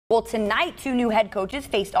Well, tonight, two new head coaches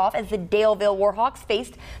faced off as the Daleville Warhawks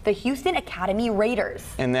faced the Houston Academy Raiders.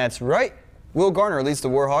 And that's right. Will Garner leads the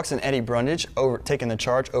Warhawks and Eddie Brundage taking the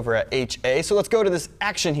charge over at HA. So let's go to this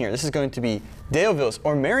action here. This is going to be Daleville's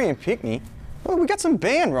O'Marion Pickney. Oh, we got some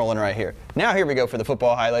band rolling right here. Now here we go for the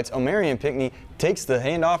football highlights. O'Marion Pickney takes the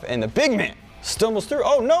handoff and the big man stumbles through.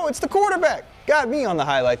 Oh no, it's the quarterback. Got me on the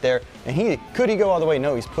highlight there. And could he go all the way?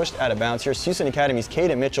 No, he's pushed out of bounds. Here's Houston Academy's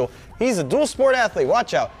Caden Mitchell. He's a dual sport athlete.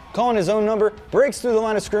 Watch out. Calling his own number, breaks through the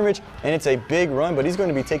line of scrimmage, and it's a big run, but he's going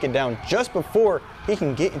to be taken down just before he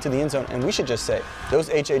can get into the end zone. And we should just say, those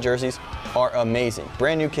HA jerseys are amazing.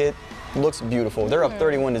 Brand new kid, looks beautiful. They're up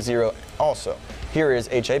 31-0 also. Here is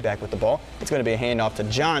HA back with the ball. It's going to be a handoff to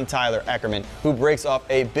John Tyler Ackerman, who breaks off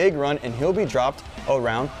a big run, and he'll be dropped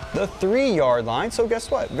around the 3-yard line. So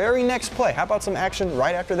guess what? Very next play. How about some action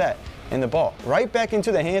right after that? And the ball right back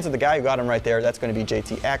into the hands of the guy who got him right there. That's going to be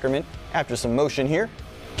JT Ackerman after some motion here.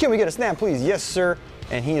 Can we get a snap, please? Yes, sir.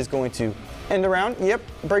 And he is going to end around. Yep,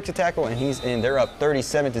 breaks a tackle, and he's in. They're up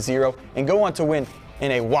 37-0 and go on to win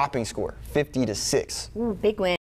in a whopping score, 50-6. Ooh, big win.